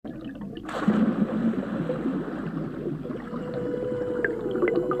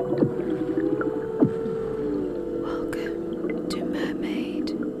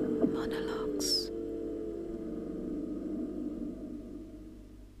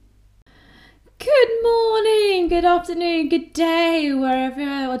good afternoon, good day,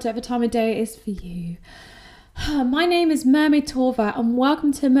 whatever time of day it is for you. My name is Mermaid Torva and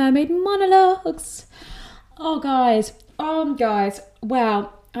welcome to Mermaid Monologues. Oh guys,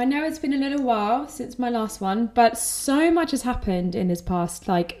 well, I know it's been a little while since my last one, but so much has happened in this past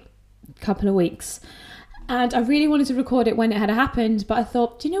couple of weeks. And I really wanted to record it when it had happened, but I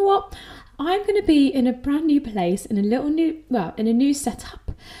thought, do you know what? I'm going to be in a brand new place, in a new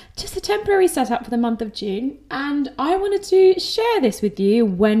setup, just a temporary setup for the month of June. And I wanted to share this with you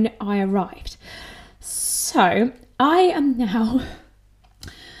when I arrived. So I am now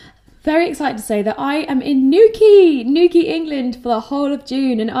very excited to say that I am in Newquay, England for the whole of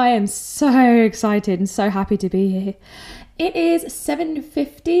June. And I am so excited and so happy to be here. It is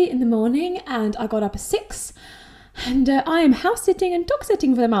 7:50 in the morning and I got up at 6. And I am house sitting and dog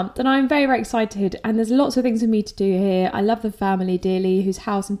sitting for the month, and I'm very, very excited. And there's lots of things for me to do here. I love the family dearly, whose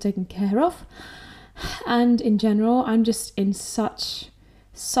house I'm taking care of. And in general, I'm just in such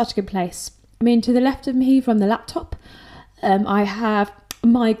a good place. I mean, to the left of me from the laptop, I have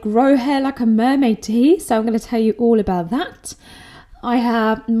my Grow Hair Like a Mermaid tea. So I'm going to tell you all about that. I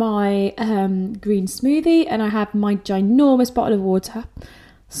have my green smoothie, and I have my ginormous bottle of water.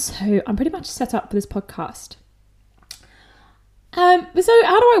 So I'm pretty much set up for this podcast. So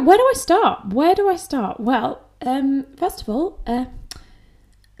where do I start? Well, first of all,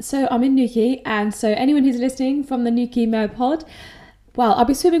 so I'm in Newquay, and so anyone who's listening from the Newquay Mer Pod, well, I'll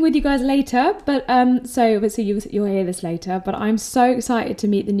be swimming with you guys later, but so obviously you'll hear this later, but I'm so excited to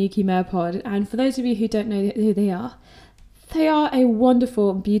meet the Newquay Mer Pod, and for those of you who don't know who they are a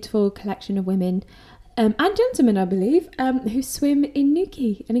wonderful, beautiful collection of women, and gentlemen, I believe, who swim in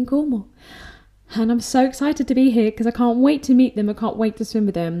Newquay and in Cornwall. And I'm so excited to be here because I can't wait to meet them. I can't wait to swim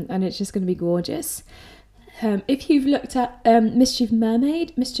with them. And it's just going to be gorgeous. If you've looked at Mischief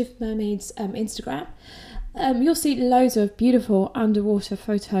Mermaid's Instagram, you'll see loads of beautiful underwater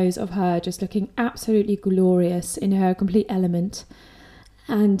photos of her just looking absolutely glorious in her complete element.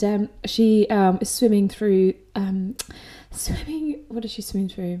 And she is swimming through... what is she swimming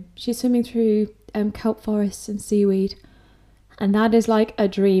through? She's swimming through kelp forests and seaweed. And that is like a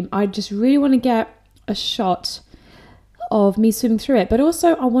dream. I just really want to get a shot of me swimming through it. But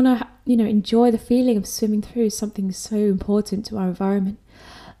also I want to, enjoy the feeling of swimming through something so important to our environment.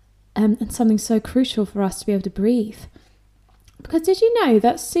 And something so crucial for us to be able to breathe. Because did you know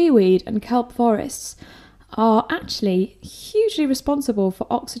that seaweed and kelp forests are actually hugely responsible for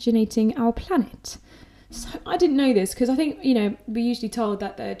oxygenating our planet? So I didn't know this because I think, we're usually told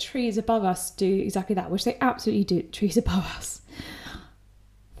that the trees above us do exactly that, which they absolutely do, trees above us.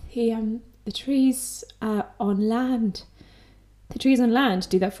 The trees on land. The trees on land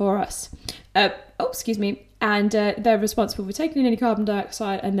do that for us. Excuse me. And they're responsible for taking in any carbon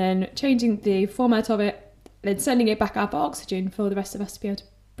dioxide and then changing the format of it, then sending it back up oxygen for the rest of us to be able to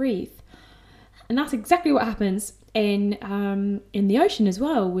breathe. And that's exactly what happens in the ocean as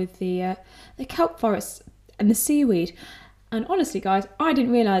well with the kelp forests and the seaweed. And honestly, guys, I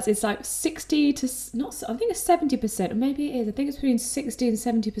didn't realise it's like 60 to I think it's 70%, or maybe it is. I think it's between 60 and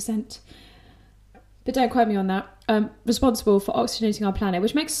 70%. But don't quote me on that. Responsible for oxygenating our planet,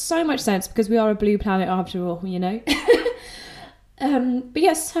 which makes so much sense because we are a blue planet after all, But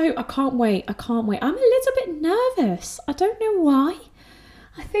yeah, so I can't wait. I'm a little bit nervous. I don't know why.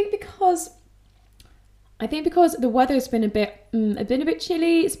 I think because the weather has been a bit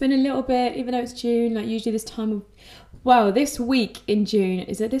chilly. It's been a little bit, even though it's June, like usually this time of, this week in June.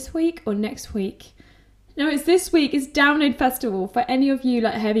 Is it this week or next week? No, it's this week. It's Download Festival. For any of you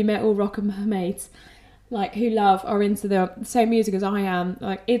like heavy metal rock and mermaids, like who love or into the same music as I am,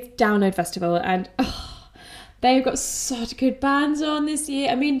 like it's Download Festival, and they've got such good bands on this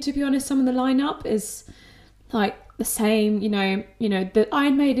year. I mean, to be honest, some of the lineup is like the same, the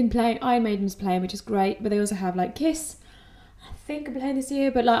Iron Maiden's playing, which is great, but they also have like Kiss, I think, are playing this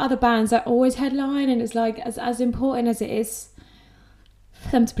year, but like other bands that always headline, and it's like as important as it is for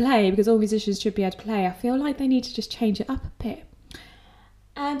them to play, because all musicians should be able to play, I feel like they need to just change it up a bit.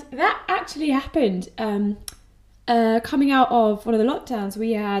 And that actually happened. Coming out of one of the lockdowns,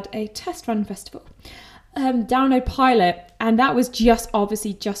 we had a test run festival, Download Pilot, and that was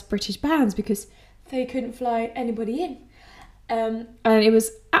obviously just British bands because they couldn't fly anybody in. And it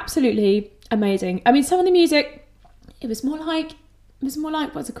was absolutely amazing. I mean, some of the music, it was more like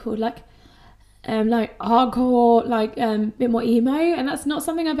what's it called? Like hardcore, a bit more emo, and that's not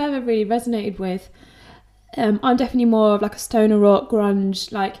something I've ever really resonated with. I'm definitely more of like a stoner rock, grunge,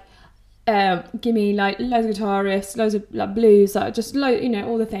 give me like loads of guitar riffs, loads of like blues, just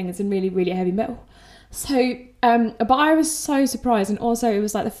all the things, and really, really heavy metal. So, but I was so surprised, and also it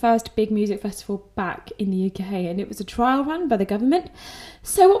was like the first big music festival back in the UK, and it was a trial run by the government.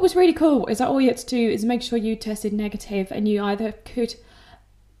 So what was really cool is that all you had to do is make sure you tested negative, and you either could,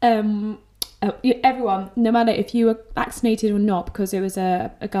 everyone, no matter if you were vaccinated or not, because it was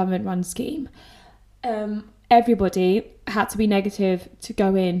a government run scheme, everybody had to be negative to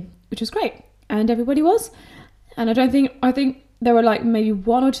go in, which was great, and everybody was. And I think there were like maybe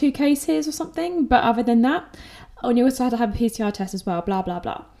 1 or 2 cases or something, but other than that, and you also had to have a PCR test as well, blah, blah,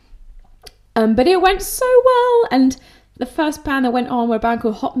 blah. But it went so well, and the first band that went on were a band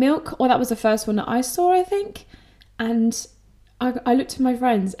called Hot Milk, or that was the first one that I saw, I think. And I looked at my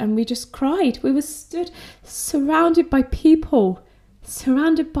friends and we just cried. We were stood surrounded by people,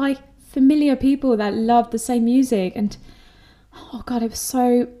 surrounded by familiar people that loved the same music, and oh god, it was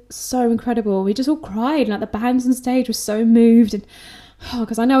so incredible. We just all cried, like the bands on stage were so moved, and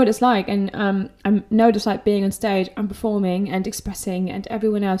because I know what it's like, and I know what it's like being on stage and performing and expressing, and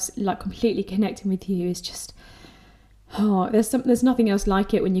everyone else like completely connecting with you is just there's nothing else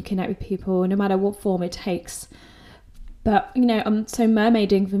like it when you connect with people, no matter what form it takes. But so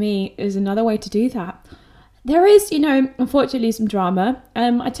mermaiding for me is another way to do that. There is, unfortunately some drama.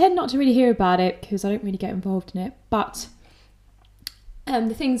 I tend not to really hear about it because I don't really get involved in it, but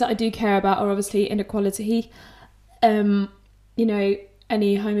the things that I do care about are obviously inequality, any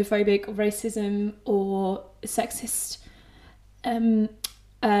homophobic or racism or sexist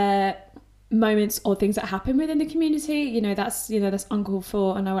moments or things that happen within the community. That's uncalled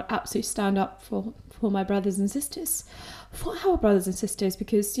for, and I would absolutely stand up for my brothers and sisters, for our brothers and sisters,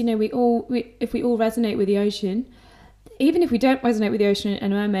 because if we all resonate with the ocean, even if we don't resonate with the ocean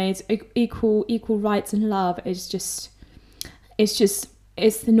and mermaids, equal rights and love is just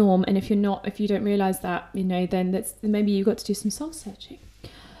it's the norm. And if you don't realize that, then maybe you've got to do some soul searching.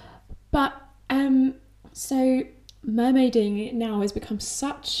 But so mermaiding now has become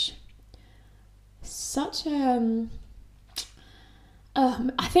such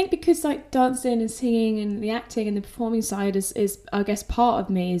I think because like dancing and singing and the acting and the performing side is I guess part of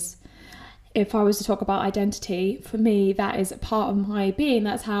me. Is if I was to talk about identity, for me that is a part of my being.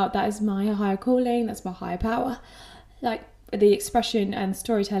 That is my higher calling, that's my higher power. Like the expression and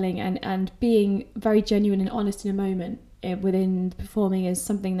storytelling and being very genuine and honest in a moment within performing is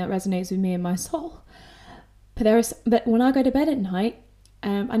something that resonates with me and my soul. But when I go to bed at night,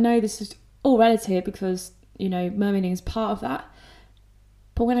 I know this is all relative because mermaiding is part of that.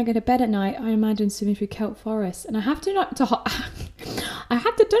 But when I go to bed at night, I imagine swimming through kelp forests, and I have to don't know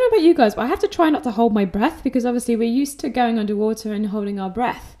about you guys, but I have to try not to hold my breath, because obviously we're used to going underwater and holding our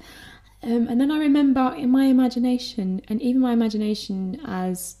breath. And then I remember in my imagination, and even my imagination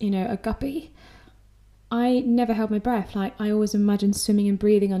as a guppy, I never held my breath. Like I always imagined swimming and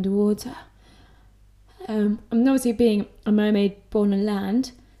breathing underwater. And obviously being a mermaid born on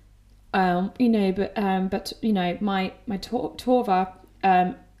land, but my Torva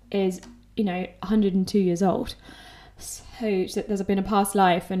is 102 years old, so there's been a past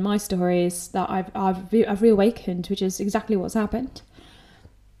life, and my story is that I've reawakened, which is exactly what's happened,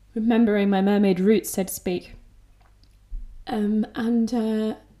 remembering my mermaid roots, so to speak.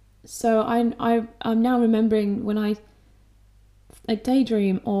 So I'm now remembering when I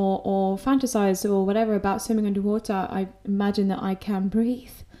daydream or fantasize or whatever about swimming underwater, I imagine that I can breathe,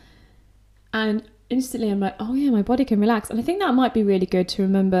 and instantly I'm like, oh yeah, my body can relax. And I think that might be really good to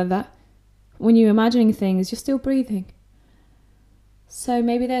remember, that when you're imagining things, you're still breathing. So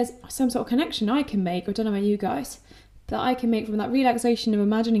maybe there's some sort of connection I can make, I don't know about you guys, that I can make from that relaxation of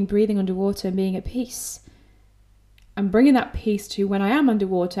imagining breathing underwater and being at peace, and bringing that peace to when I am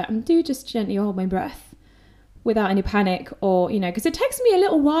underwater and do just gently hold my breath without any panic, or because it takes me a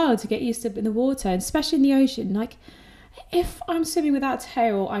little while to get used to in the water, especially in the ocean. Like if I'm swimming without a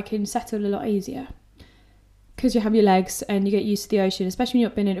tail, I can settle a lot easier, because you have your legs and you get used to the ocean, especially when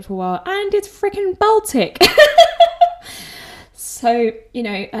you've been in it for a while, and it's freaking Baltic. So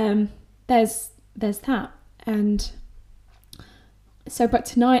there's that. And so, but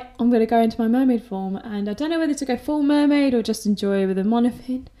tonight I'm going to go into my mermaid form, and I don't know whether to go full mermaid or just enjoy with a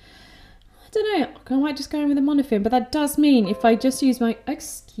monofin. I don't know, I might just go in with a monofin, but that does mean if I just use my,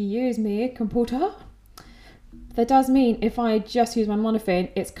 excuse me, computer, that does mean if I just use my monofin,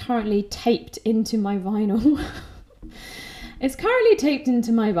 it's currently taped into my vinyl. It's currently taped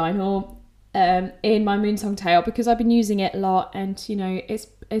into my vinyl in my Moonsong tail, because I've been using it a lot, and it's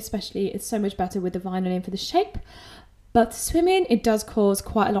so much better with the vinyl in for the shape. But swimming, it does cause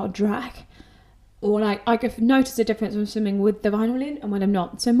quite a lot of drag, or like I could notice a difference when swimming with the vinyl in and when I'm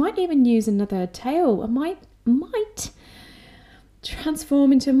not. So I might even use another tail. I might.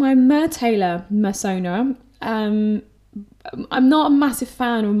 transform into my Mertailor Mersona. I'm not a massive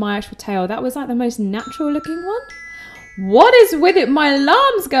fan of my actual tail. That was like the most natural looking one. What is with it? My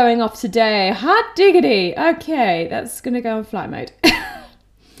alarm's going off today. Hot diggity. Okay, that's going to go on flight mode.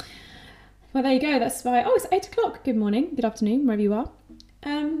 Well, there you go. That's why. Oh, it's 8 o'clock. Good morning, good afternoon, wherever you are.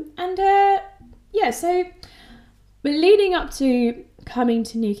 Yeah, so we're leading up to coming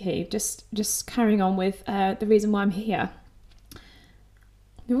to Newquay. Just carrying on with the reason why I'm here.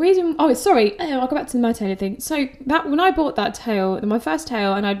 The reason, I'll go back to the Mertailor thing. So that when I bought that tail, my first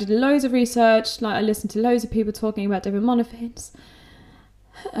tail, and I did loads of research, like I listened to loads of people talking about different monofins,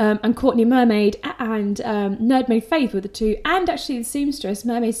 and Courtney Mermaid and Nerdmaid Faith were the two, and actually the seamstress,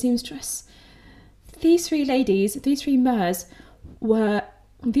 Mermaid Seamstress. These three ladies, these three Mers, were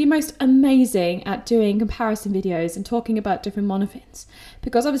the most amazing at doing comparison videos and talking about different monofins,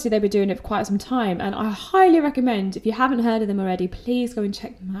 because obviously they've been doing it for quite some time, and I highly recommend, if you haven't heard of them already, please go and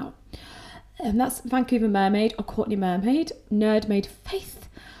check them out. And that's Vancouver Mermaid or Courtney Mermaid, Nerdmaid Faith,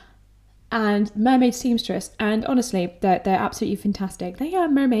 and Mermaid Seamstress. And honestly, they're absolutely fantastic. They are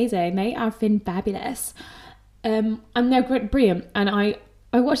amazing. They are fabulous, and they're brilliant. And I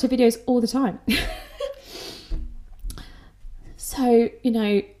watch the videos all the time. So, you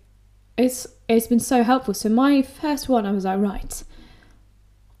know, it's been so helpful. So my first one, I was like, right,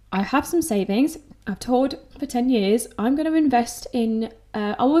 I have some savings. I've toured for 10 years. I'm going to invest in,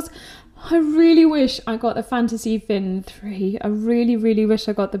 I really wish I got the Fantasy Fin 3. I really, really wish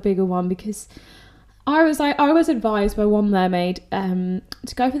I got the bigger one, because I was advised by one mermaid to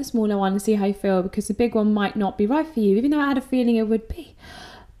go for the smaller one and see how you feel, because the big one might not be right for you, even though I had a feeling it would be.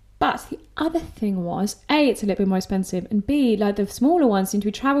 But the other thing was, A, it's a little bit more expensive, and B, like the smaller ones seem to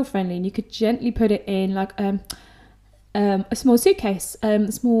be travel friendly, and you could gently put it in like a small suitcase,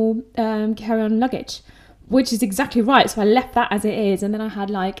 small carry-on luggage, which is exactly right. So I left that as it is, and then I had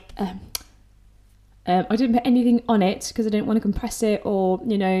like I didn't put anything on it because I didn't want to compress it or,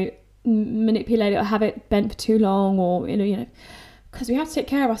 you know, manipulate it or have it bent for too long, or you know, because we have to take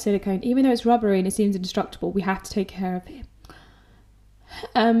care of our silicone, even though it's rubbery and it seems indestructible. We have to take care of it.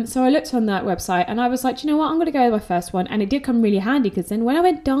 So I looked on that website and I was like, you know what, I'm going to go with my first one. And it did come really handy, because then when I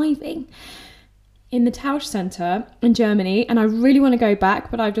went diving in the Tausch Centre in Germany, and I really want to go back,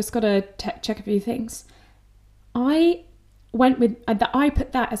 but I've just got to check a few things. I went with, I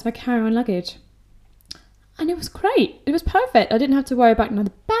put that as my carry-on luggage. And it was great. It was perfect. I didn't have to worry about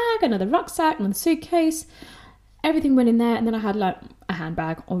another bag, another rucksack, another suitcase. Everything went in there. And then I had like a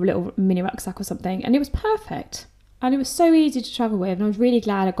handbag or a little mini rucksack or something. And it was perfect. And it was so easy to travel with, and I was really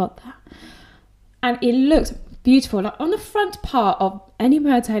glad I got that. And it looked beautiful. Like on the front part of any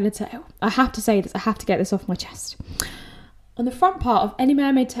Mertailor tail, I have to say this, I have to get this off my chest. On the front part of any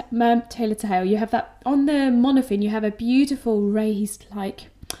Mertailor tail, you have that, on the monofin, you have a beautiful raised like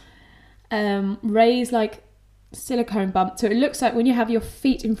silicone bump. So it looks like when you have your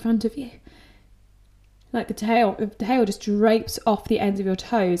feet in front of you, like the tail just drapes off the ends of your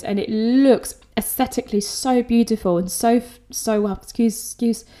toes, and it looks aesthetically so beautiful and so well, excuse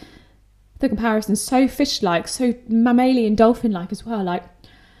the comparison, so fish-like, so mammalian, dolphin-like as well. Like,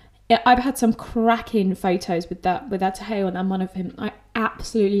 I've had some cracking photos with that tail and that monofin. I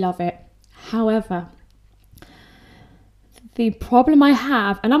absolutely love it. However, the problem I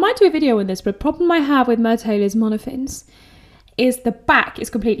have, and I might do a video on this, but the problem I have with Mertailor's monofins is the back is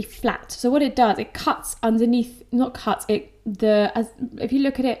completely flat. So what it does, it cuts underneath, if you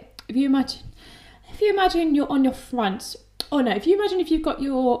look at it, if you imagine you're on your front, if you imagine if you've got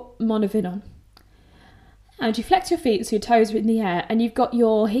your monofin on and you flex your feet so your toes are in the air, and you've got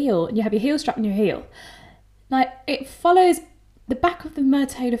your heel, and you have your heel strapped in your heel, like it follows, the back of the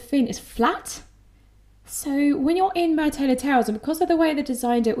Mertailor fin is flat. So when you're in Mertailor tails, and because of the way they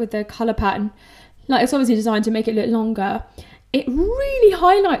designed it with the colour pattern, like it's obviously designed to make it look longer, it really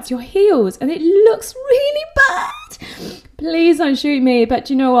highlights your heels and it looks really bad. Please don't shoot me, but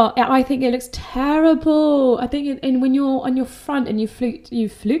you know what? I think it looks terrible. I think when you're on your front and you flipped your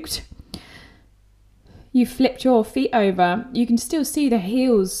feet over, you can still see the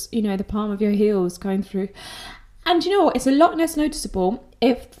heels, you know, the palm of your heels going through. And you know what? It's a lot less noticeable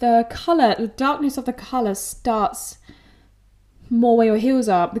if the darkness of the colour starts more where your heels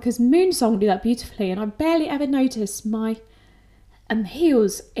are, because Moonsong do that beautifully, and I barely ever notice my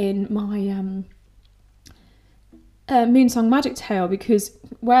heels in my Moonsong Magic Tail, because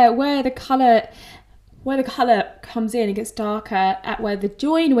where the colour comes in, it gets darker at where the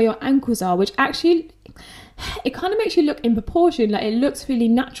join, where your ankles are, which actually it kind of makes you look in proportion. Like it looks really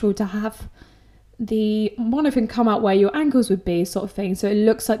natural to have the monofin come out where your ankles would be, sort of thing. So it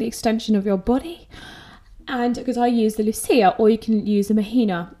looks like the extension of your body. And because I use the Lucia, or you can use the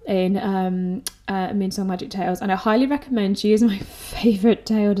Mahina in Moonsong Magic Tails, and I highly recommend. She is my favourite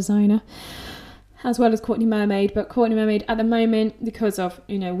tail designer, as well as Courtney Mermaid. But Courtney Mermaid at the moment, because of,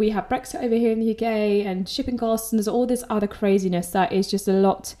 you know, we have Brexit over here in the UK and shipping costs, and there's all this other craziness that is just a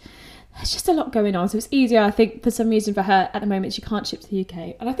lot. There's just a lot going on, so it's easier, I think, for some reason for her at the moment. She can't ship to the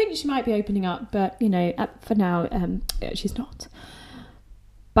UK, and I think she might be opening up, but you know, for now, she's not.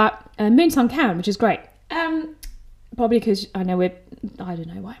 But Moonsong can, which is great. Probably because I don't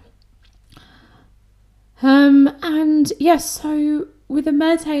know why. And yes, so with the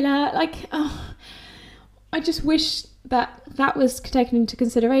Mertailor, like, I just wish that was taken into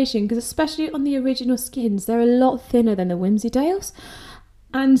consideration, because especially on the original skins, they're a lot thinner than the Whimsy-Tails.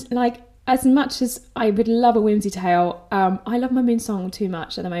 And like, as much as I would love a Whimsy-Tail, I love my Moonsong too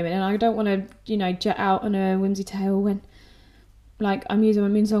much at the moment, and I don't want to, you know, jet out on a Whimsy-Tail when, like, I'm using my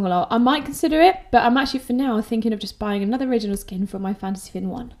Moonsong a lot. I might consider it, but I'm actually for now thinking of just buying another original skin for my Fantasy Fin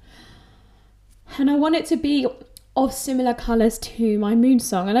one. And I want it to be of similar colours to my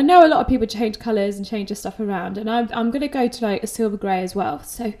Moonsong. And I know a lot of people change colours and change their stuff around, and I'm going to go to like a silver grey as well.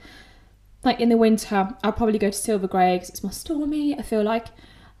 So like in the winter, I'll probably go to silver grey because it's more stormy. I feel like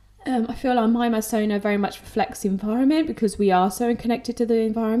my Masona very much reflects the environment, because we are so connected to the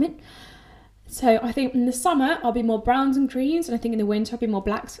environment. So I think in the summer, I'll be more browns and greens, and I think in the winter, I'll be more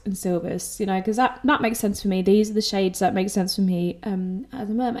blacks and silvers, you know, because that makes sense for me. These are the shades that make sense for me as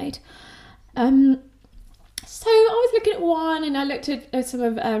a mermaid. So I was looking at one, and I looked at some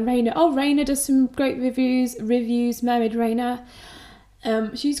of Raina. Oh, Raina does some great reviews, Mermaid Raina.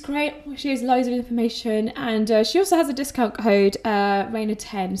 She's great. She has loads of information, and she also has a discount code,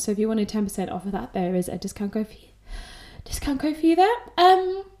 Raina10. So if you wanted 10% off of that, there is a discount code for you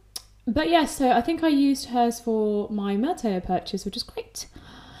there. But yeah, so I think I used hers for my Mertailor purchase, which is great.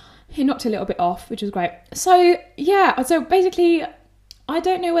 He knocked a little bit off, which was great. So yeah, so basically, I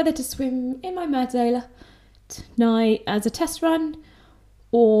don't know whether to swim in my Mertailor tonight as a test run,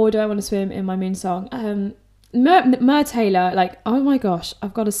 or do I want to swim in my Moonsong? Mertailor, like, oh my gosh,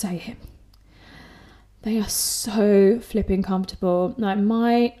 I've got to say it. They are so flipping comfortable. Like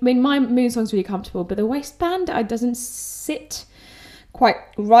my Moonsong's really comfortable, but the waistband, it doesn't sit quite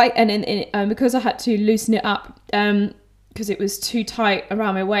right, and because I had to loosen it up, because it was too tight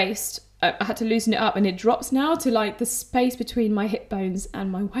around my waist, I had to loosen it up, and it drops now to like the space between my hip bones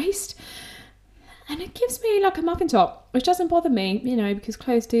and my waist, and it gives me like a muffin top, which doesn't bother me, you know, because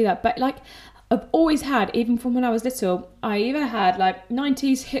clothes do that. But like, I've always had, even from when I was little, I either had like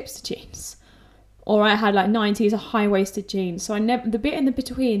 90s hipster jeans, or I had like 90s high-waisted jeans. So I never, the bit in the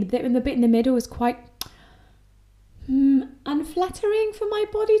between, the bit in the middle was quite unflattering for my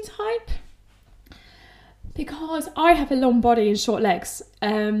body type, because I have a long body and short legs,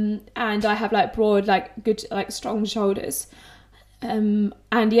 and I have like broad, like good, like strong shoulders, and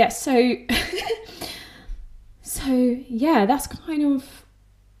yeah, so so yeah, that's kind of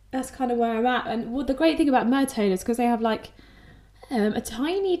where I'm at. And well, the great thing about Mertailor is because they have like a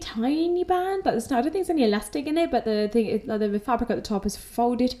tiny band, but I don't think there's any elastic in it, but the thing is, the fabric at the top is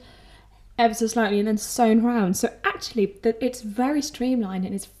folded ever so slightly and then sewn round, so actually it's very streamlined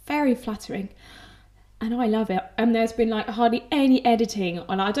and it's very flattering, and I love it. And there's been like hardly any editing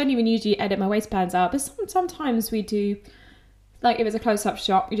on. I don't even usually edit my waistbands out, but sometimes we do. Like if it's a close-up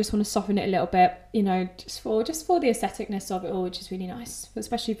shot, you just want to soften it a little bit, you know, just for the aestheticness of it all, which is really nice,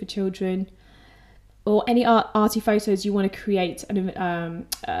 especially for children, or any arty photos you want to create an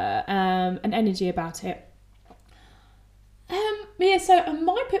energy about it. Yeah, so I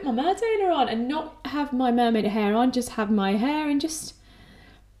might put my Mertailor on and not have my mermaid hair on, just have my hair and just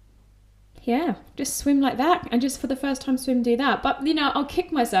swim like that, and just for the first time swim do that. But you know, I'll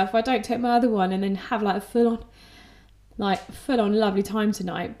kick myself if I don't take my other one and then have like a full on lovely time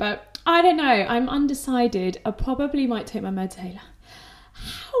tonight. But I don't know, I'm undecided. I probably might take my Mertailor.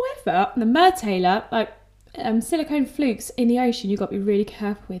 However, the Mertailor, like silicone flukes in the ocean, you've got to be really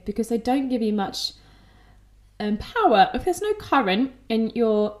careful with, because they don't give you much power. If there's no current in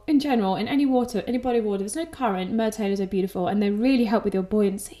general, in any water, any body of water, there's no current, Mertailors are beautiful and they really help with your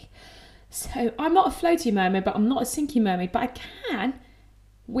buoyancy. So I'm not a floaty mermaid, but I'm not a sinky mermaid, but I can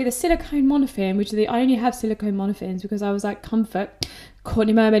with a silicone monofin, which I only have silicone monofins because I was like, comfort.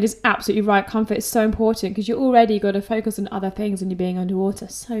 Courtney Mermaid is absolutely right. Comfort is so important because you already got to focus on other things when you're being underwater.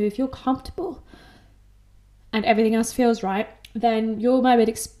 So if you're comfortable and everything else feels right, then your mermaid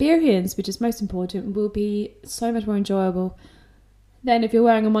experience, which is most important, will be so much more enjoyable than if you're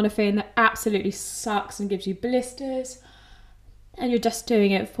wearing a monofin that absolutely sucks and gives you blisters and you're just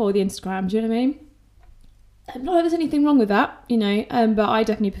doing it for the Instagram. Do you know what I mean? Not that there's anything wrong with that, you know, but I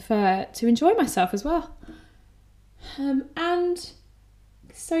definitely prefer to enjoy myself as well. And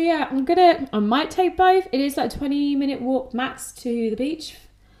so yeah, I might take both. It is like a 20-minute walk max to the beach.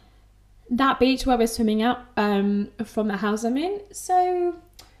 That beach where we're swimming out from the house I'm in. So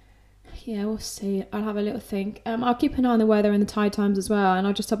yeah, we'll see. I'll have a little think. I'll keep an eye on the weather and the tide times as well, and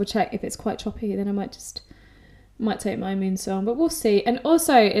I'll just double check. If it's quite choppy, then I might take my moonsong, but we'll see. And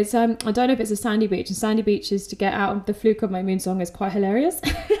also, it's I don't know if it's a sandy beach, and sandy beaches to get out of the fluke of my moonsong is quite hilarious.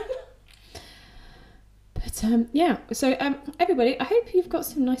 But yeah, so everybody, I hope you've got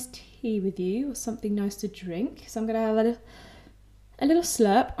some nice tea with you or something nice to drink. So I'm gonna have a little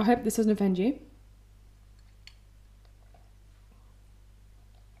slurp. I hope this doesn't offend you.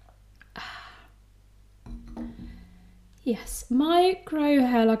 Yes, my Grow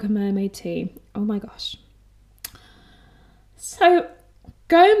Hair Like a Mermaid tea. Oh my gosh. So,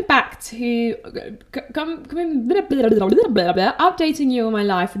 going back to updating you on my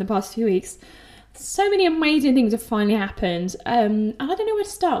life in the past few weeks, so many amazing things have finally happened. And I don't know where to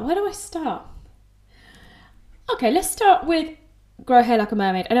start. Where do I start? Okay, let's start with Grow Hair Like a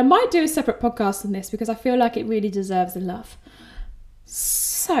Mermaid. And I might do a separate podcast on this because I feel like it really deserves the love.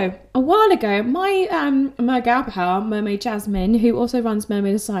 So, a while ago, my gal pal, Mermaid Jasmine, who also runs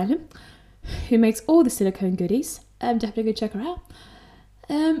Mermaid Asylum, who makes all the silicone goodies, definitely go check her out,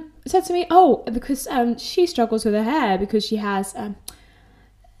 said to me, because she struggles with her hair because she has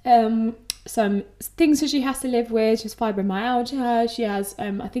some things that she has to live with. She has fibromyalgia, she has,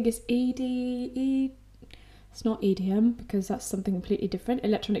 I think it's it's not EDM because that's something completely different,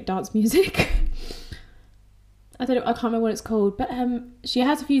 electronic dance music. I can't remember what it's called, but she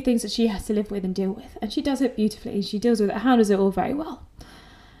has a few things that she has to live with and deal with, and she does it beautifully. She deals with it, handles it all very well.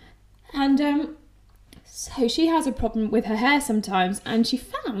 And so she has a problem with her hair sometimes, and she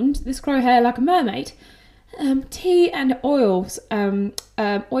found this Grow Hair Like a Mermaid tea and oils,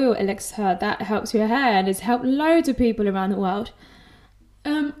 oil elixir that helps your hair and has helped loads of people around the world.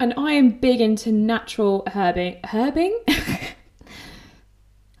 And I am big into natural herbing.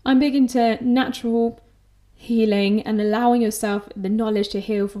 I'm big into natural healing and allowing yourself the knowledge to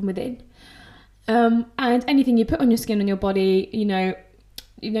heal from within. And anything you put on your skin, on your body,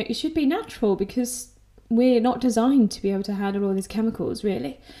 it should be natural because we're not designed to be able to handle all these chemicals,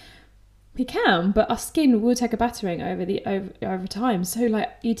 really. We can, but our skin will take a battering over time. So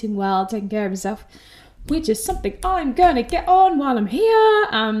like eating well, taking care of yourself, which is something I'm gonna get on while I'm here,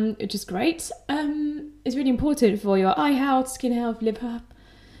 which is great. It's really important for your eye health, skin health, liver,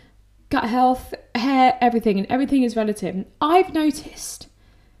 gut health, hair, everything, and everything is relative. I've noticed,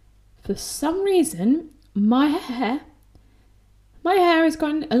 for some reason, my hair has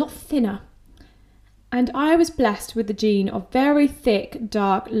gotten a lot thinner, and I was blessed with the gene of very thick,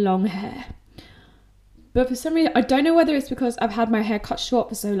 dark, long hair. But for some reason, I don't know whether it's because I've had my hair cut short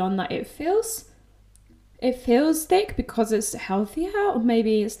for so long that it feels thick because it's healthier, or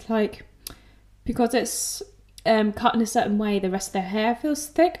maybe it's like because it's cut in a certain way, the rest of their hair feels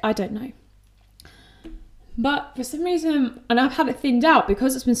thick. I don't know. But for some reason, and I've had it thinned out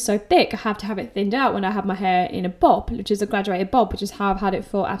because it's been so thick, I have to have it thinned out when I have my hair in a bob, which is a graduated bob, which is how I've had it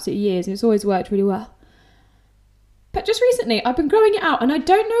for absolutely years, and it's always worked really well. But just recently, I've been growing it out, and I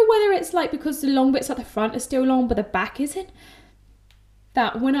don't know whether it's like because the long bits at the front are still long, but the back isn't.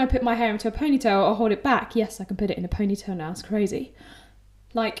 That when I put my hair into a ponytail or hold it back, yes, I can put it in a ponytail now, it's crazy.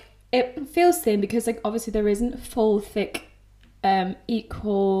 Like, it feels thin because like obviously there isn't full, thick,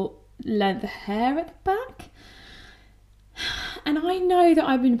 equal length hair at the back. And I know that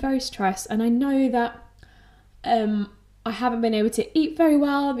I've been very stressed, and I know that I haven't been able to eat very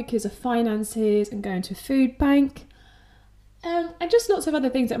well because of finances and going to a food bank. And just lots of other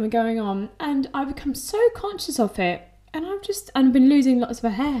things that have been going on, and I've become so conscious of it, and I've been losing lots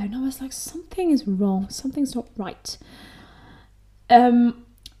of hair, and I was like, something is wrong, something's not right. And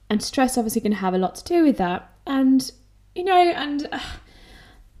stress obviously can have a lot to do with that, and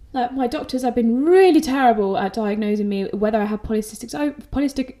like my doctors have been really terrible at diagnosing me whether I have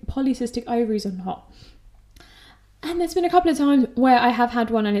polycystic ovaries or not. And there's been a couple of times where I have had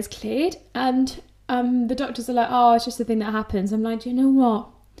one and it's cleared, and the doctors are like, oh, it's just a thing that happens. I'm like, do you know what?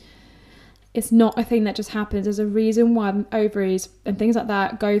 It's not a thing that just happens. There's a reason why ovaries and things like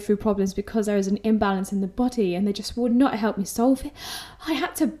that go through problems, because there is an imbalance in the body, and they just would not help me solve it. I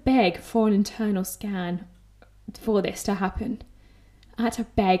had to beg for an internal scan for this to happen. I had to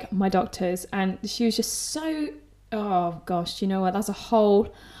beg my doctors, and she was just so, oh gosh, you know what? That's a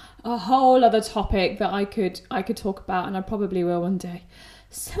whole other topic that I could talk about, and I probably will one day.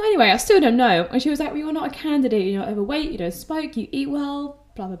 So anyway, I still don't know. And she was like, well, you're not a candidate, you're not overweight, you don't smoke, you eat well,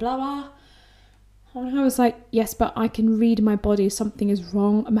 blah, blah, blah, blah. And I was like, yes, but I can read my body if something is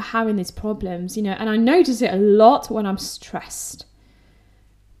wrong. I'm having these problems, you know, and I notice it a lot when I'm stressed,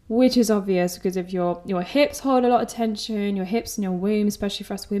 which is obvious because if your hips hold a lot of tension, your hips and your womb, especially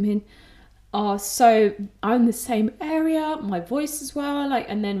for us women, are so I'm the same area, my voice as well, like,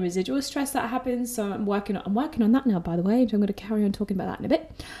 and then residual stress that happens. So I'm working on that now, by the way. So I'm going to carry on talking about that in a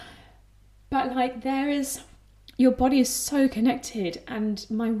bit. But like, your body is so connected, and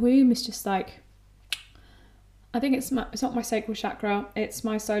my womb is just like, I think it's not my sacral chakra, it's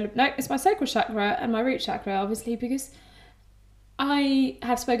my it's my sacral chakra and my root chakra, obviously, because I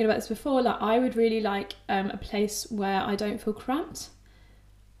have spoken about this before. Like, I would really like a place where I don't feel cramped.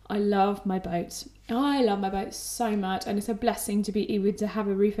 I love my boat. I love my boat so much, and it's a blessing to be able to have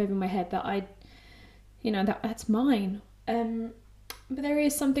a roof over my head that that's mine. But there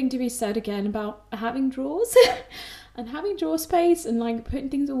is something to be said again about having drawers and having drawer space and like putting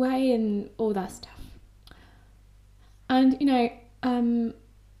things away and all that stuff. And and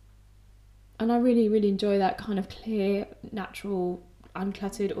I really, really enjoy that kind of clear, natural,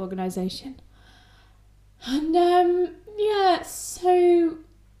 uncluttered organisation. And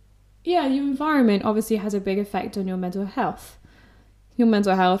your environment obviously has a big effect on your mental health.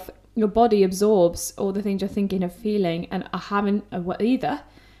 Your body absorbs all the things you're thinking of, feeling, and I haven't either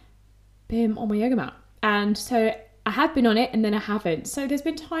been on my yoga mat. And so I have been on it and then I haven't. So there's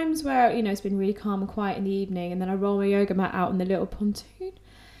been times where, it's been really calm and quiet in the evening, and then I roll my yoga mat out on the little pontoon.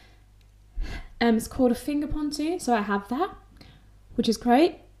 It's called a finger pontoon, so I have that, which is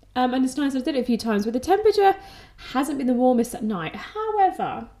great. And it's nice, I've did it a few times, but the temperature hasn't been the warmest at night.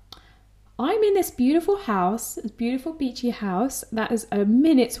 However, I'm in this beautiful house, this beautiful beachy house that is a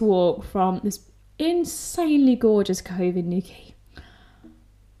minute's walk from this insanely gorgeous cove in Newquay.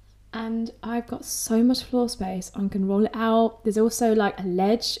 And I've got so much floor space. I can roll it out. There's also like a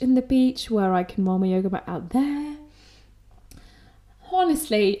ledge in the beach where I can roll my yoga mat out there.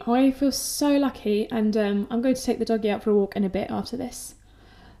 Honestly, I feel so lucky, and I'm going to take the doggy out for a walk in a bit after this.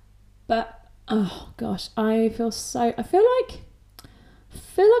 But oh gosh, I feel like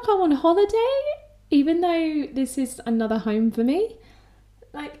I'm on holiday, even though this is another home for me.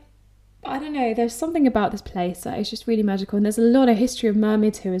 Like, I don't know, there's something about this place that is just really magical, and there's a lot of history of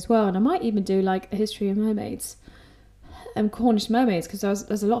mermaids here as well, and I might even do like a history of mermaids and Cornish mermaids, because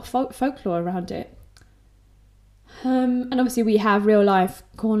there's a lot of folklore around it. And obviously we have real life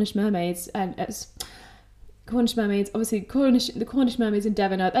Cornish mermaids, and as Cornish mermaids, obviously the Cornish mermaids in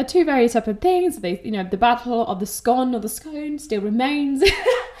Devon are two very separate things. They, the battle of the scone or the scone still remains.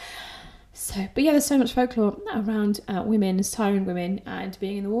 But yeah, there's so much folklore around women as tyrant women and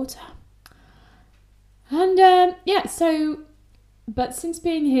being in the water. And but since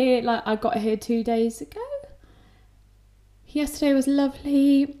being here, like, I got here 2 days ago. Yesterday was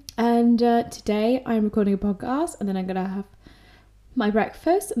lovely. And today I'm recording a podcast, and then I'm going to have my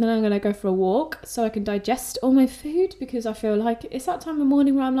breakfast, and then I'm going to go for a walk so I can digest all my food, because I feel like it's that time of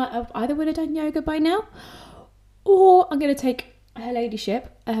morning where I'm like, I either would have done yoga by now, or I'm going to take her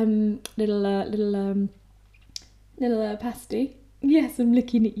ladyship, little pasty. Yes, I'm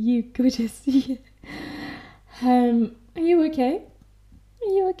looking at you, gorgeous. Are you okay? Are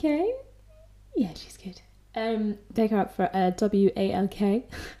you okay? Yeah, she's good. Take her out for a WALK.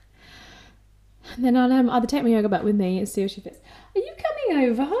 And then I'll either take my yoga mat with me and see if she fits. Are you coming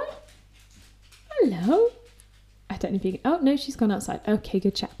over? Hello? I don't know if you can... Oh, no, she's gone outside. Okay,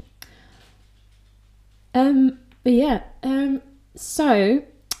 good chat. But yeah. So,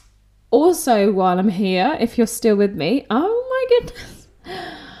 also while I'm here, if you're still with me... Oh my goodness.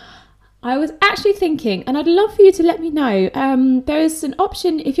 I was actually thinking, and I'd love for you to let me know. There is an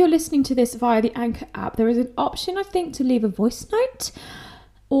option, if you're listening to this via the Anchor app, there is an option, I think, to leave a voice note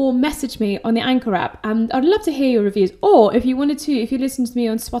or message me on the Anchor app, and I'd love to hear your reviews. Or if you wanted to, if you listen to me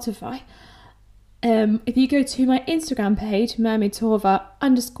on Spotify, if you go to my Instagram page,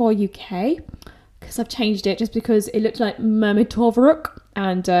 mermaidtorva_UK, because I've changed it just because it looked like Mermaid Torvaruk,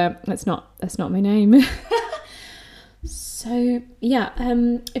 and that's not my name. So yeah,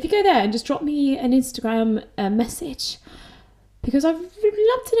 if you go there and just drop me an Instagram message, because I'd love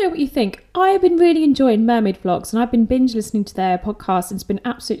to know what you think. I've been really enjoying mermaid vlogs, and I've been binge listening to their podcast, and it's been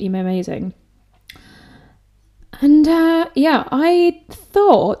absolutely amazing. And I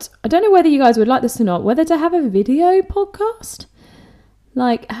thought, I don't know whether you guys would like this or not, whether to have a video podcast,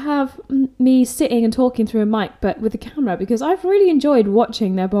 like have me sitting and talking through a mic, but with a camera, because I've really enjoyed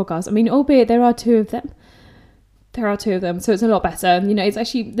watching their podcast. I mean, albeit there are two of them, so it's a lot better. It's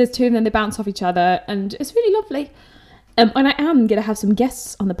actually, there's two of them, they bounce off each other, and it's really lovely. And I am going to have some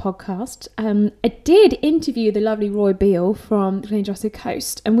guests on the podcast. I did interview the lovely Roy Beale from Glen Josset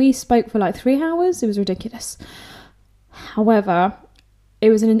Coast, and we spoke for like 3 hours. It was ridiculous. However,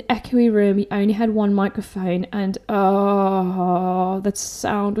 it was in an echoey room. He only had one microphone, and the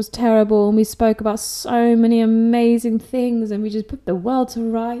sound was terrible. And we spoke about so many amazing things, and we just put the world to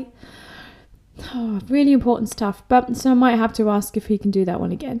right. Really important stuff. But so I might have to ask if he can do that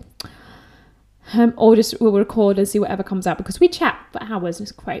one again. Or just we'll record and see whatever comes out, because we chat for hours.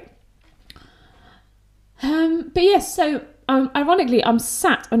 It's great. But yes, so ironically, I'm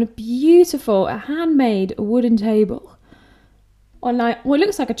sat on a beautiful handmade wooden table on like what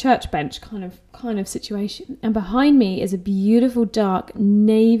looks like a church bench kind of situation, and behind me is a beautiful dark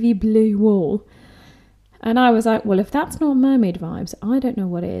navy blue wall. And I was like, well, if that's not mermaid vibes, I don't know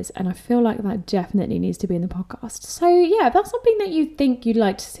what is. And I feel like that definitely needs to be in the podcast. So yeah, if that's something that you think you'd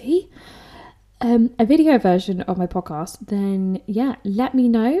like to see, a video version of my podcast, then yeah, let me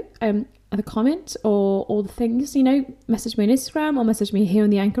know the comment or all the things, message me on Instagram or message me here on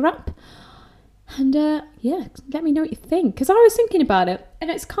the Anchor app. And yeah, let me know what you think, because I was thinking about it,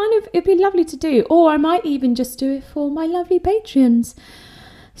 and it'd be lovely to do. Or I might even just do it for my lovely Patreons.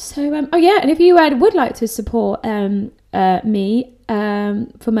 So and if you would like to support me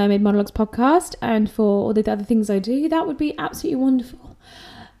for Mermaid Monologues podcast and for all the other things I do, that would be absolutely wonderful.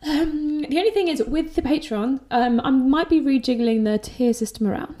 The only thing is, with the Patreon, I might be rejiggling the tier system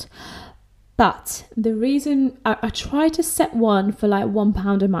around. But the reason I try to set one for like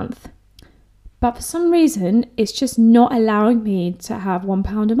 £1 a month, but for some reason it's just not allowing me to have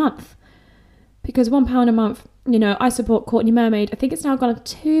 £1 a month, because £1 a month, I support Courtney Mermaid. I think it's now gone up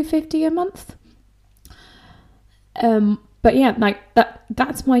to £2.50 a month. But yeah, like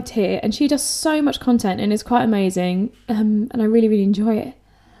that's my tier, and she does so much content and it's quite amazing. And I really, really enjoy it.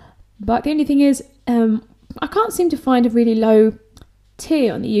 But the only thing is, I can't seem to find a really low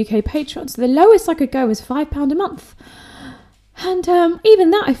tier on the UK Patreon. So the lowest I could go was £5 a month. And even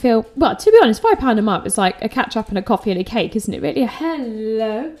that, I feel, well, to be honest, £5 a month is like a catch-up and a coffee and a cake, isn't it really?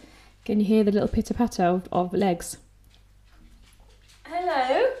 Hello. Can you hear the little pitter-patter of legs? Hello.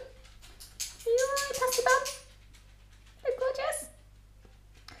 Are you alright, Pasty Bum? Look gorgeous.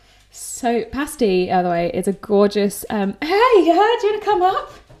 So Pasty, by the way, is a gorgeous... Hey, do you want to come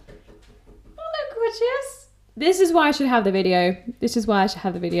up? Gorgeous. This is why I should have the video.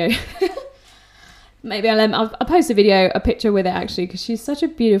 Maybe I'll post a picture with it actually, because she's such a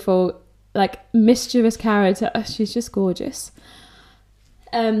beautiful, like, mischievous character. She's just gorgeous.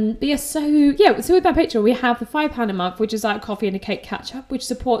 But yeah, so with my Patreon, we have the £5 a month, which is like coffee and a cake catch up, which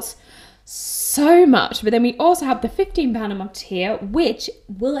supports so much. But then we also have the £15 a month tier, which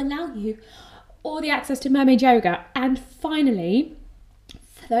will allow you all the access to mermaid yoga. And finally,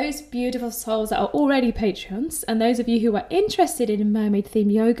 those beautiful souls that are already patrons, and those of you who are interested in mermaid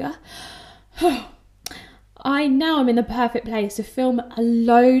themed yoga, I now am in the perfect place to film a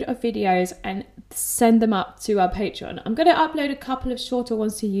load of videos and send them up to our Patreon. I'm going to upload a couple of shorter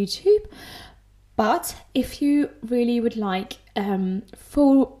ones to YouTube, but if you really would like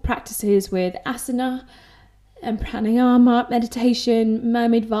full practices with asana and pranayama, meditation,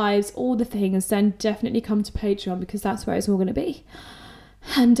 mermaid vibes, all the things, then definitely come to Patreon, because that's where it's all going to be.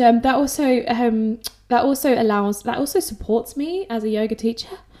 And that also supports me as a yoga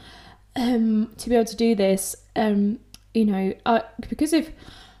teacher, to be able to do this. Because if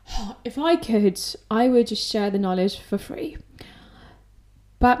I could, I would just share the knowledge for free.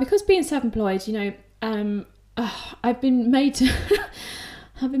 But because being self-employed, I've been made to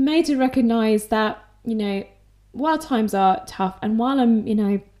recognise that, while times are tough, and while I'm,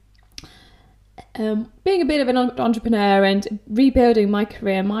 being a bit of an entrepreneur and rebuilding my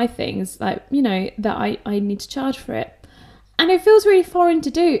career, my things, like, that I need to charge for it. And it feels really foreign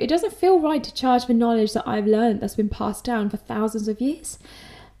to do. It doesn't feel right to charge for knowledge that I've learned that's been passed down for thousands of years.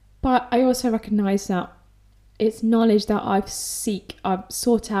 But I also recognise that it's knowledge that I've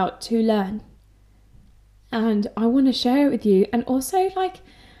sought out to learn. And I want to share it with you. And also,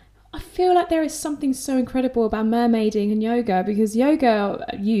 I feel like there is something so incredible about mermaiding and yoga, because yoga,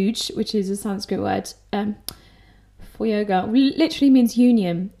 yuj, which is a Sanskrit word for yoga, literally means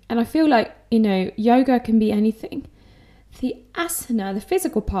union. And I feel like, yoga can be anything. The asana, the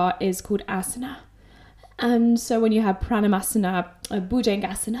physical part, is called asana. And so when you have pranamasana,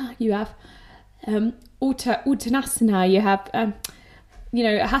 bhujangasana, you have uttanasana, you have,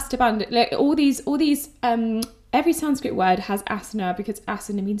 hastabandha, like all these, every Sanskrit word has asana, because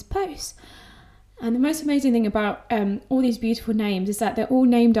asana means pose. And the most amazing thing about all these beautiful names is that they're all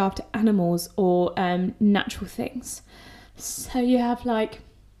named after animals or natural things. So you have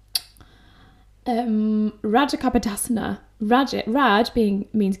Rajakapatasana. Raj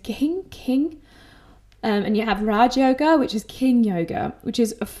means king. And you have Raj Yoga, which is King Yoga, which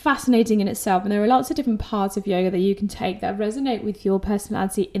is fascinating in itself. And there are lots of different parts of yoga that you can take that resonate with your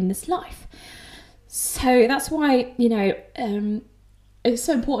personality in this life. So that's why, it's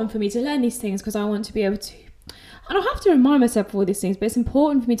so important for me to learn these things, because I want to be able to, I don't have to remind myself of all these things, but it's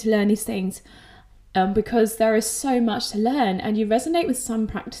important for me to learn these things because there is so much to learn, and you resonate with some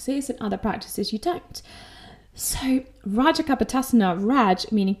practices and other practices you don't. So Rajakapatasana,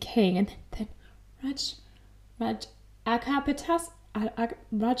 Raj meaning king, and then Rajakapatasana.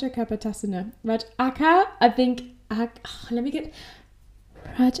 Rajakapatasana.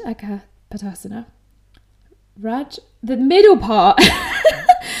 The middle part.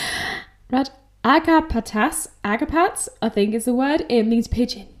 Agapats, I think is the word. It means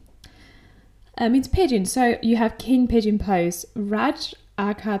pigeon. So you have king pigeon pose.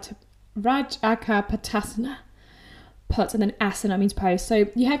 Rajakapatasana. Put, and then asana means pose. So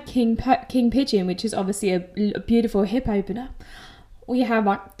you have king pigeon, which is obviously a beautiful hip opener. Or you have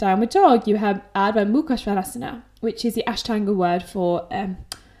like downward dog. You have Ardha Mukha Svanasana, which is the Ashtanga word for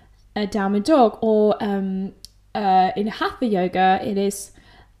a downward dog. Or in Hatha Yoga, it is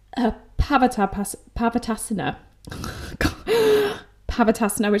Pavatasana.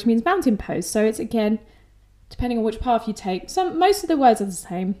 Pavatasana, which means mountain pose. So it's, again, depending on which path you take. Most of the words are the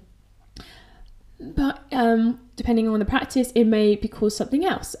same. But depending on the practice, it may be called something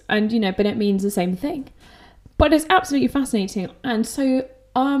else, and but it means the same thing. But it's absolutely fascinating. And so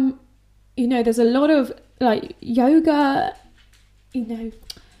there's a lot of like yoga. The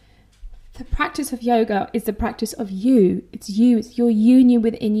practice of yoga is the practice of you. It's you. It's your union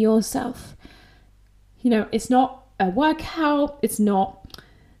within yourself. It's not a workout. It's not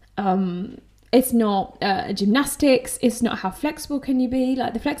gymnastics. It's not how flexible can you be.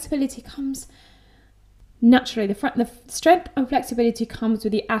 Like, the flexibility comes naturally. The strength and flexibility comes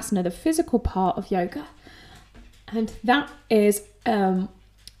with the asana, the physical part of yoga. And that is,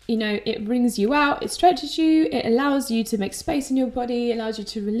 it brings you out, it stretches you, it allows you to make space in your body, it allows you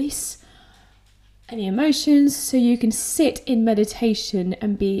to release any emotions, so you can sit in meditation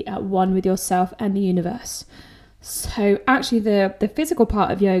and be at one with yourself and the universe. So actually the physical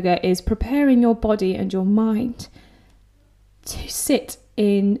part of yoga is preparing your body and your mind to sit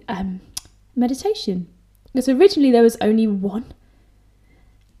in meditation. Because originally there was only one.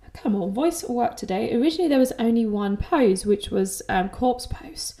 Come on, voice will work today. Originally there was only one pose, which was corpse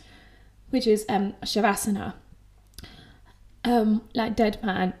pose, which is Shavasana. Like dead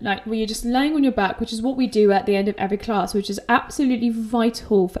man, like where you're just laying on your back, which is what we do at the end of every class, which is absolutely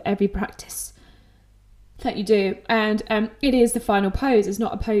vital for every practice that you do. And it is the final pose. It's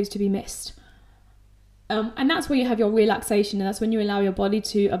not a pose to be missed. And that's where you have your relaxation, and that's when you allow your body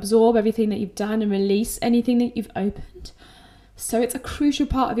to absorb everything that you've done and release anything that you've opened. So it's a crucial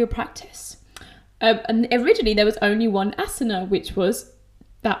part of your practice. And originally there was only one asana, which was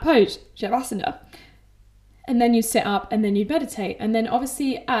that pose, Shavasana. And then you sit up and then you meditate. And then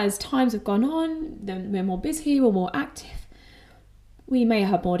obviously as times have gone on, then we're more busy, we're more active. We may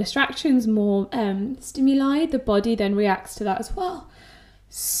have more distractions, more stimuli. The body then reacts to that as well.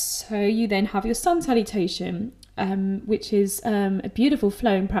 So you then have your sun salutation, which is a beautiful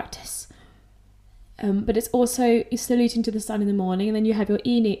flowing practice. But it's also you're saluting to the sun in the morning, and then you have your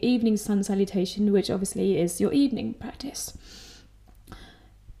evening sun salutation, which obviously is your evening practice.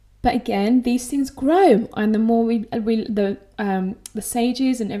 But again, these things grow, and the more the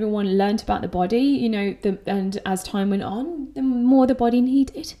sages and everyone learned about the body, and as time went on, the more the body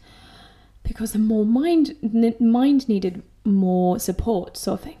needed, because the more mind needed more support,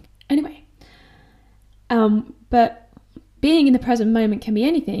 sort of thing. Anyway, but being in the present moment can be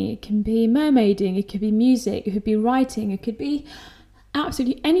anything. It can be mermaiding, it could be music, it could be writing, it could be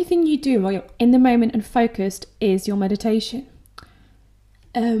absolutely anything you do while you're in the moment and focused is your meditation.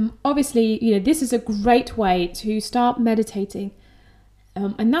 Obviously, this is a great way to start meditating.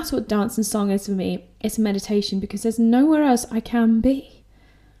 And that's what dance and song is for me. It's meditation, because there's nowhere else I can be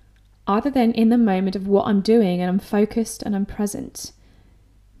other than in the moment of what I'm doing, and I'm focused and I'm present.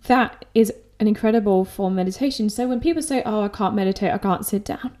 That is an incredible form of meditation. So when people say, oh, I can't meditate, I can't sit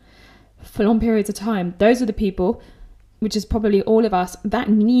down for long periods of time, those are the people, which is probably all of us, that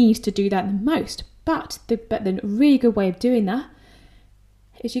needs to do that the most. But the really good way of doing that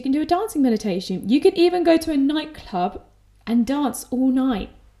is you can do a dancing meditation. You can even go to a nightclub and dance all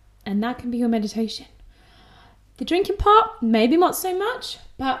night, and that can be your meditation. The drinking part, maybe not so much,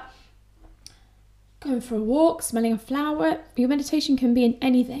 but going for a walk, smelling a flower, your meditation can be in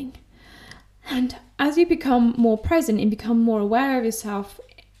anything. And as you become more present and become more aware of yourself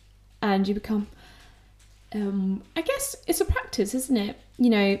and you become, I guess it's a practice, isn't it?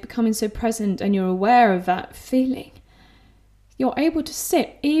 Becoming so present, and you're aware of that feeling. You're able to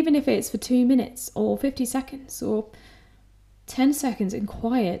sit, even if it's for 2 minutes or 50 seconds or 10 seconds in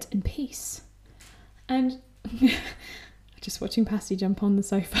quiet and peace. And just watching Passy jump on the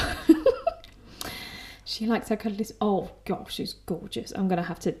sofa. She likes her cuddlies. Oh gosh, she's gorgeous. I'm gonna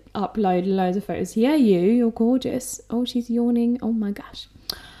have to upload loads of photos. Yeah, you're gorgeous. Oh, she's yawning. Oh my gosh.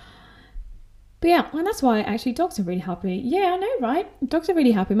 But yeah, and that's why actually dogs are really happy. Yeah, I know, right? Dogs are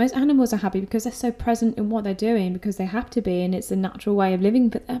really happy. Most animals are happy because they're so present in what they're doing, because they have to be, and it's a natural way of living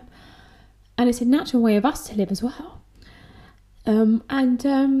for them. And it's a natural way of us to live as well. But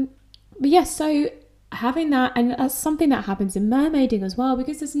yeah, so having that, and that's something that happens in mermaiding as well,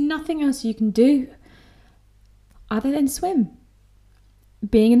 because there's nothing else you can do other than swim.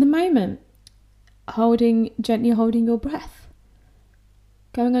 Being in the moment, gently holding your breath,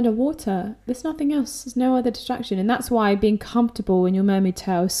 going underwater. There's nothing else. There's no other distraction. And that's why being comfortable in your mermaid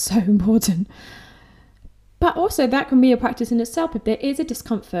tail is so important. But also that can be a practice in itself. If there is a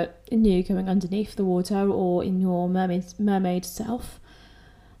discomfort in you going underneath the water or in your mermaid self,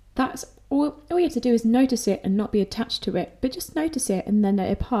 that's all you have to do is notice it and not be attached to it. But just notice it and then let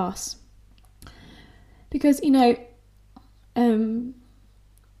it pass. Because,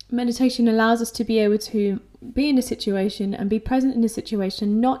 meditation allows us to be able to be in a situation and be present in a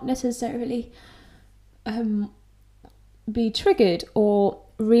situation, not necessarily be triggered or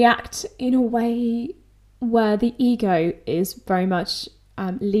react in a way where the ego is very much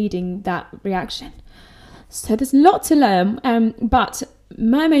leading that reaction. So there's a lot to learn, but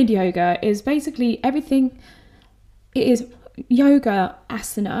mermaid yoga is basically everything. It is yoga,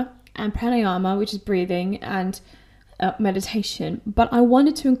 asana, and pranayama, which is breathing, and meditation, but I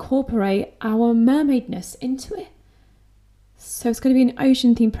wanted to incorporate our mermaidness into it. So it's going to be an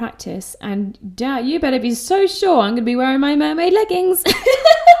ocean themed practice, and you better be so sure I'm going to be wearing my mermaid leggings.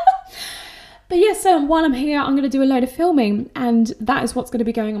 But yeah, so while I'm here, I'm going to do a load of filming, and that is what's going to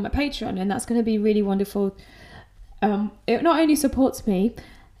be going on my Patreon, and that's going to be really wonderful. It not only supports me,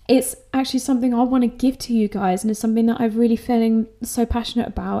 it's actually something I want to give to you guys, and it's something that I'm really feeling so passionate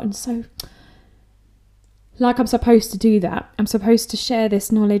about, and so like I'm supposed to do that. I'm supposed to share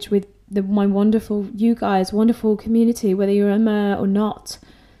this knowledge with my wonderful, you guys, wonderful community, whether you're a mer or not,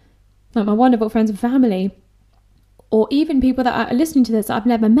 like my wonderful friends and family, or even people that are listening to this that I've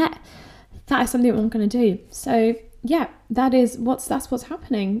never met. That is something I'm going to do. So yeah, that's what's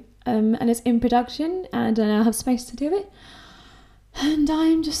happening, and it's in production, and I now have space to do it. And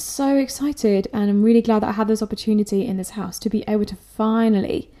I'm just so excited, and I'm really glad that I have this opportunity in this house to be able to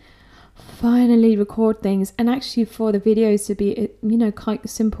finally record things, and actually for the videos to be, quite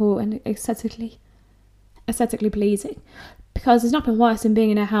simple and aesthetically pleasing, because there's nothing worse than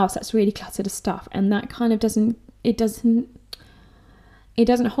being in a house that's really cluttered of stuff, and that kind of doesn't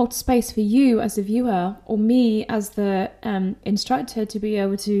hold space for you as a viewer or me as the instructor to be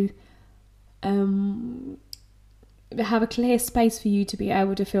able to have a clear space for you to be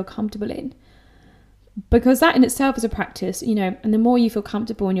able to feel comfortable in. Because that in itself is a practice, and the more you feel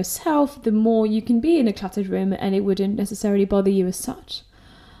comfortable in yourself, the more you can be in a cluttered room and it wouldn't necessarily bother you as such.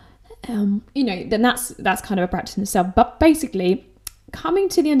 Then that's kind of a practice in itself. But basically, coming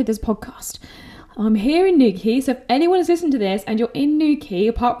to the end of this podcast, I'm here in Newquay, so if anyone has listened to this and you're in Newquay,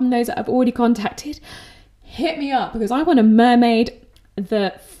 apart from those that I've already contacted, hit me up, because I want to mermaid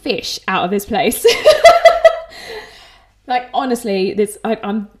the fish out of this place. Like, honestly,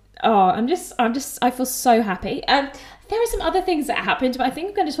 I feel so happy. There are some other things that happened, but I think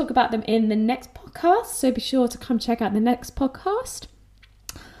I'm going to talk about them in the next podcast. So be sure to come check out the next podcast,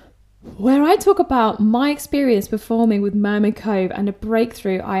 where I talk about my experience performing with Mermaid Cove and a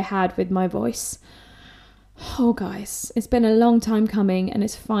breakthrough I had with my voice. Oh, guys, it's been a long time coming, and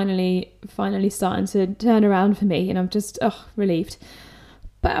it's finally starting to turn around for me, and I'm just relieved.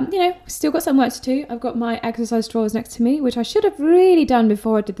 But, still got some work to do. I've got my exercise drawers next to me, which I should have really done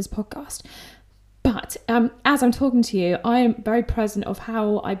before I did this podcast. But as I'm talking to you, I am very present of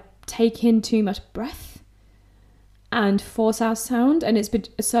how I take in too much breath and force out sound. And it's been,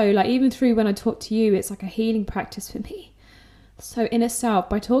 so like, even through when I talk to you, it's like a healing practice for me. So in itself,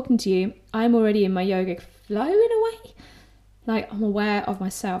 by talking to you, I'm already in my yogic flow in a way. Like, I'm aware of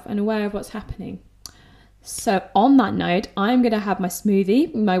myself and aware of what's happening. So on that note, I'm going to have my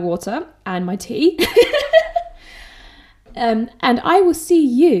smoothie, my water, and my tea. And I will see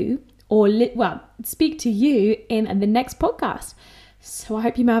you, speak to you in the next podcast. So I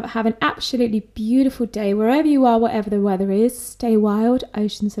hope you have an absolutely beautiful day wherever you are, whatever the weather is. Stay wild,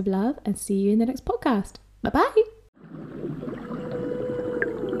 oceans of love, and see you in the next podcast. Bye-bye.